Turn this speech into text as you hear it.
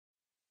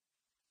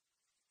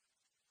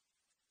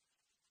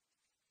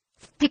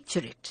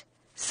Picture it.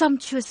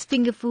 Sumptuous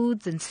finger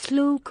foods and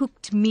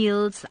slow-cooked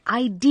meals,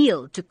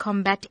 ideal to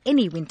combat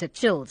any winter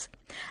chills.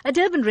 A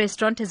Durban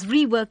restaurant has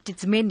reworked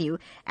its menu,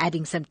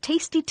 adding some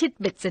tasty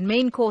tidbits and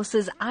main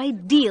courses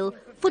ideal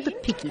for the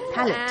picky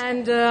palate.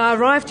 And I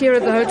arrived here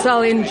at the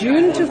hotel in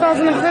June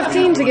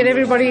 2015 to get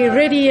everybody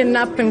ready and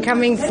up and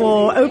coming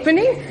for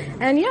opening.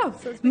 And yeah.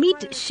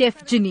 Meet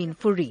Chef Janine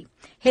Fourie,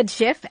 head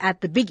chef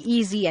at the Big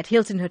Easy at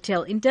Hilton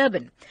Hotel in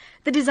Durban.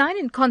 The design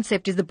and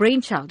concept is the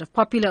brainchild of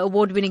popular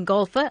award-winning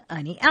golfer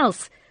Ernie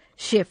Els.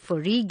 Chef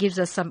Fourie gives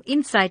us some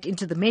insight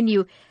into the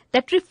menu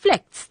that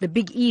reflects the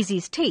Big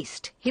Easy's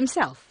taste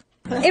himself.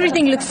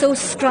 Everything looks so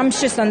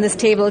scrumptious on this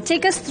table.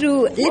 Take us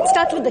through, let's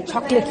start with the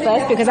chocolate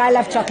first because I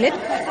love chocolate.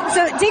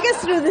 So take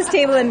us through this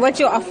table and what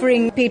you're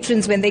offering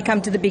patrons when they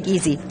come to the Big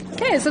Easy.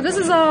 Okay, so this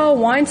is our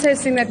wine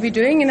tasting that we're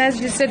doing, and as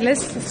you said,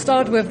 let's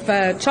start with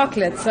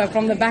chocolate, so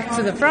from the back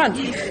to the front.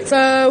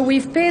 So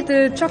we've paired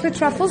the chocolate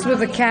truffles with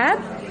the cab,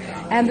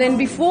 and then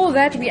before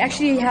that we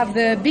actually have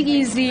the Big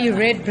Easy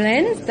red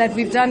blend that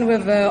we've done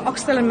with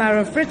oxtail and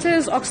marrow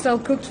fritters, oxtail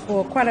cooked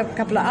for quite a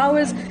couple of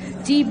hours,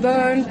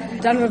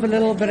 deboned, done with a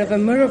little bit of a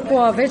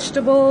mirepoix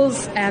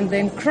vegetables, and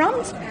then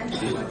crumbed.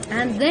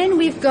 And then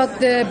we've got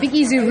the Big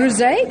Easy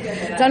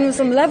rosé, done with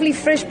some lovely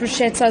fresh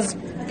bruschettas,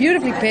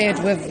 beautifully paired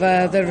with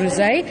the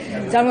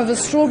rosé, done with a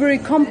strawberry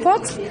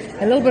compote,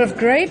 a little bit of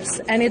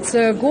grapes, and it's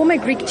a gourmet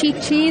Greek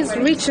cheese,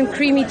 rich and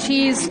creamy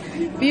cheese,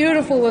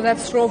 beautiful with that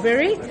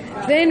strawberry.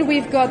 Then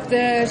we've got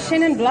the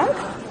Chenin Blanc,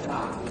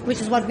 which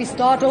is what we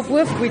start off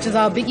with, which is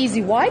our Big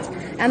Easy white,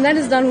 and that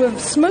is done with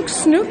smoked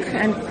snook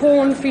and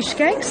corn fish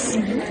cakes.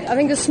 I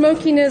think the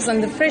smokiness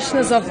and the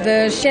freshness of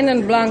the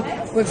Chenin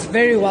Blanc works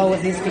very well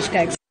with these fish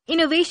cakes.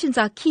 Innovations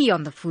are key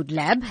on the Food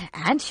Lab,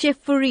 and Chef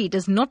Fourie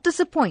does not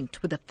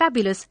disappoint with a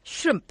fabulous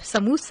shrimp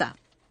samosa.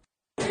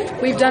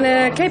 We've done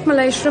a Cape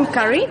Malay shrimp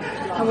curry,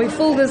 and we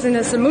filled this in a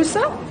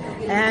samosa.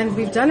 And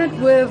we've done it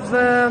with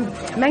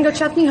mango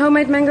chutney,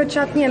 homemade mango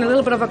chutney, and a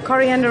little bit of a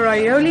coriander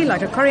aioli,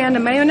 like a coriander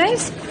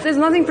mayonnaise. There's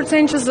nothing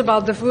pretentious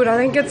about the food. I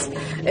think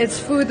it's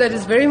food that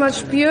is very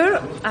much pure.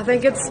 I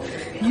think it's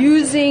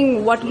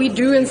using what we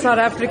do in South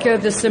Africa,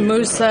 the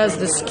samosas,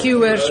 the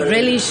skewers,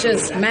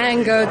 relishes,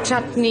 mango,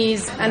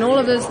 chutneys, and all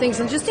of those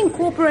things, and just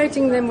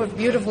incorporating them with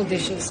beautiful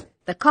dishes.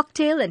 The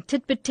cocktail and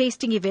tidbit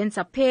tasting events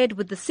are paired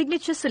with the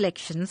signature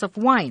selections of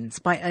wines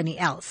by Ernie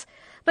Els.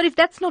 But if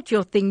that's not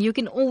your thing, you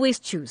can always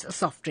choose a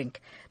soft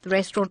drink. The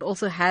restaurant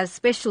also has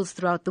specials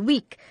throughout the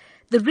week.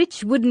 The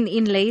rich wooden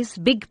inlays,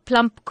 big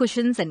plump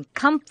cushions and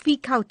comfy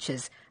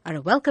couches are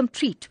a welcome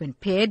treat when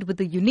paired with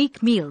the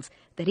unique meals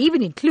that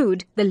even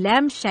include the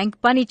lamb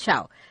shank bunny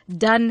chow,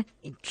 done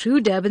in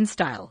true Durban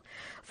style.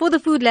 For the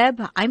Food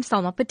Lab, I'm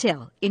Salma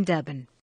Patel in Durban.